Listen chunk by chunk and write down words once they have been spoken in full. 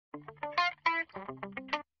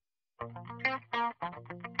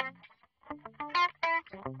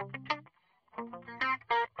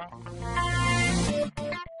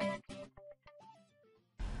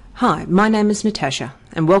Hi, my name is Natasha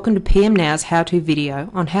and welcome to PM Now's how-to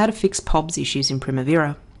video on how to fix POBS issues in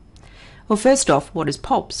Primavera. Well, first off, what is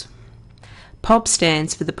POBS? POBS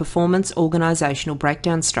stands for the Performance Organisational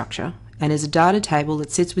Breakdown Structure and is a data table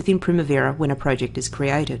that sits within Primavera when a project is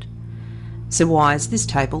created. So why is this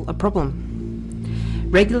table a problem?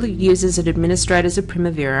 Regular users and administrators of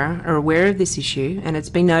Primavera are aware of this issue and it's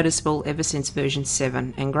been noticeable ever since version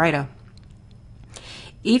 7 and greater.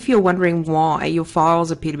 If you're wondering why your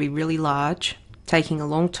files appear to be really large, taking a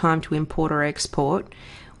long time to import or export,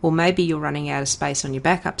 or maybe you're running out of space on your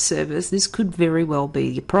backup servers, this could very well be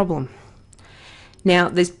your problem. Now,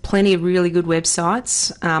 there's plenty of really good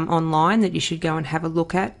websites online that you should go and have a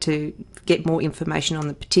look at to get more information on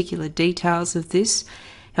the particular details of this.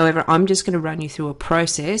 However, I'm just going to run you through a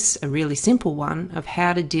process, a really simple one, of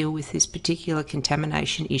how to deal with this particular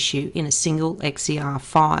contamination issue in a single XER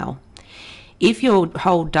file. If your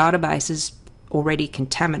whole database is already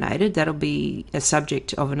contaminated, that'll be a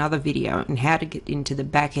subject of another video on how to get into the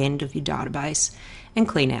back end of your database and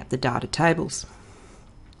clean out the data tables.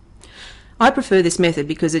 I prefer this method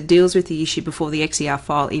because it deals with the issue before the XER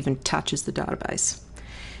file even touches the database.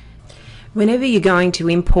 Whenever you're going to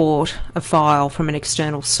import a file from an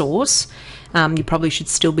external source, you probably should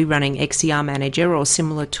still be running XER Manager or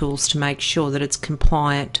similar tools to make sure that it's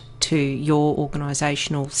compliant to your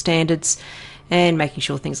organisational standards and making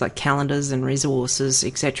sure things like calendars and resources,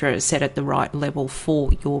 etc. are set at the right level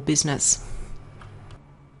for your business.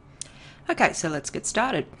 Okay, so let's get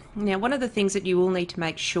started. Now, one of the things that you will need to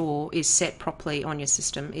make sure is set properly on your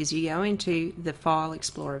system is you go into the File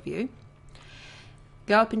Explorer view,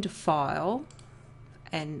 go up into File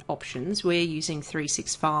and Options. We're using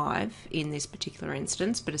 365 in this particular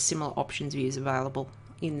instance, but a similar options view is available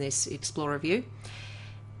in this Explorer view.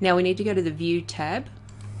 Now we need to go to the View tab,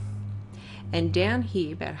 and down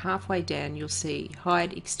here, about halfway down, you'll see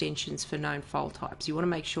Hide Extensions for Known File Types. You want to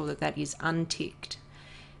make sure that that is unticked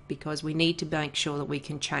because we need to make sure that we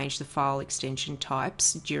can change the file extension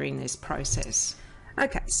types during this process.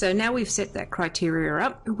 Okay, so now we've set that criteria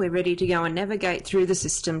up, we're ready to go and navigate through the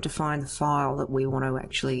system to find the file that we want to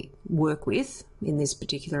actually work with in this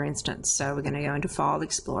particular instance. So we're going to go into File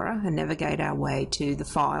Explorer and navigate our way to the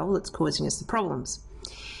file that's causing us the problems.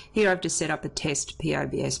 Here I've just set up a test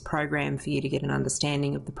POBS program for you to get an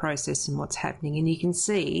understanding of the process and what's happening, and you can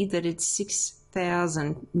see that it's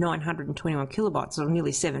 6,921 kilobytes, or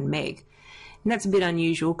nearly 7 meg. And that's a bit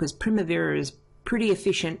unusual because Primavera is pretty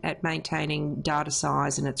efficient at maintaining data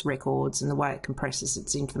size and its records and the way it compresses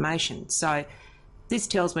its information. So this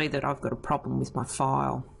tells me that I've got a problem with my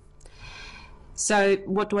file. So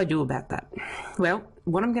what do I do about that? Well,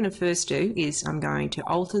 what I'm going to first do is I'm going to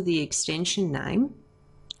alter the extension name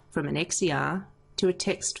from an XER to a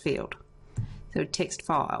text field, so a text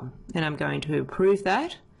file, and I'm going to approve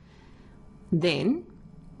that. Then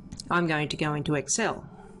I'm going to go into Excel.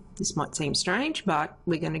 This might seem strange, but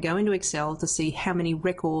we're going to go into Excel to see how many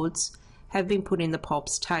records have been put in the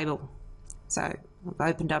POBS table. So I've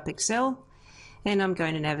opened up Excel and I'm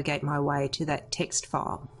going to navigate my way to that text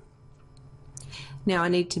file. Now I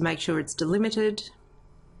need to make sure it's delimited.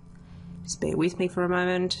 Just bear with me for a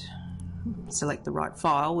moment. Select the right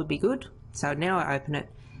file would be good. So now I open it,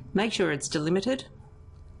 make sure it's delimited,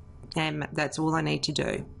 and that's all I need to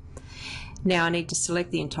do. Now I need to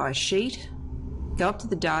select the entire sheet, go up to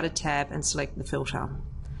the Data tab and select the filter.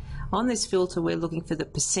 On this filter we're looking for the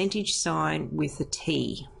percentage sign with a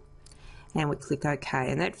T, and we click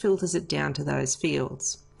OK, and that filters it down to those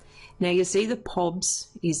fields. Now you see the POBS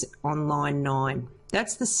is on line 9.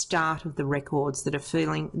 That's the start of the records that are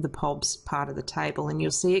filling the POBS part of the table, and you'll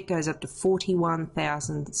see it goes up to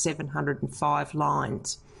 41,705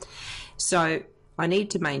 lines. So I need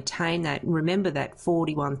to maintain that. Remember that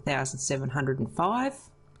 41,705.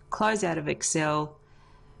 Close out of Excel.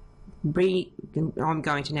 I'm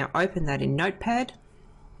going to now open that in Notepad.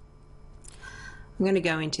 I'm going to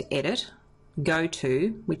go into Edit, Go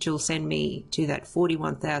To, which will send me to that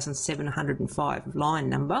 41,705 line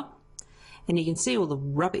number. And you can see all the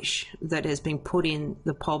rubbish that has been put in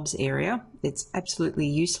the POBS area. It's absolutely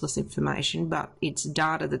useless information, but it's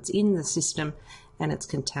data that's in the system and it's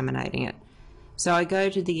contaminating it. So I go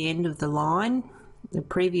to the end of the line, the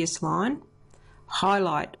previous line,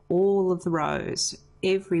 highlight all of the rows,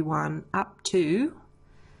 every one up to,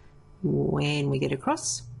 when we get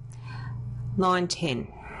across, line 10.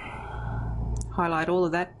 Highlight all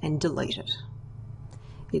of that and delete it.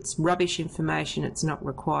 It's rubbish information, it's not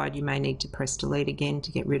required. You may need to press delete again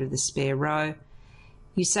to get rid of the spare row.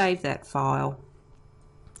 You save that file,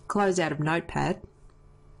 close out of Notepad.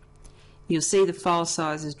 You'll see the file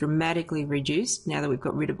size is dramatically reduced now that we've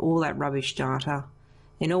got rid of all that rubbish data,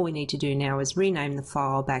 and all we need to do now is rename the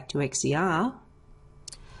file back to XER,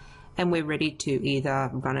 and we're ready to either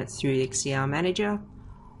run it through the XER manager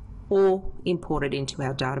or import it into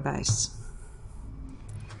our database.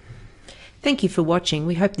 Thank you for watching.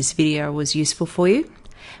 We hope this video was useful for you.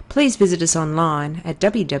 Please visit us online at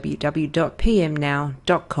www.pmnow.com.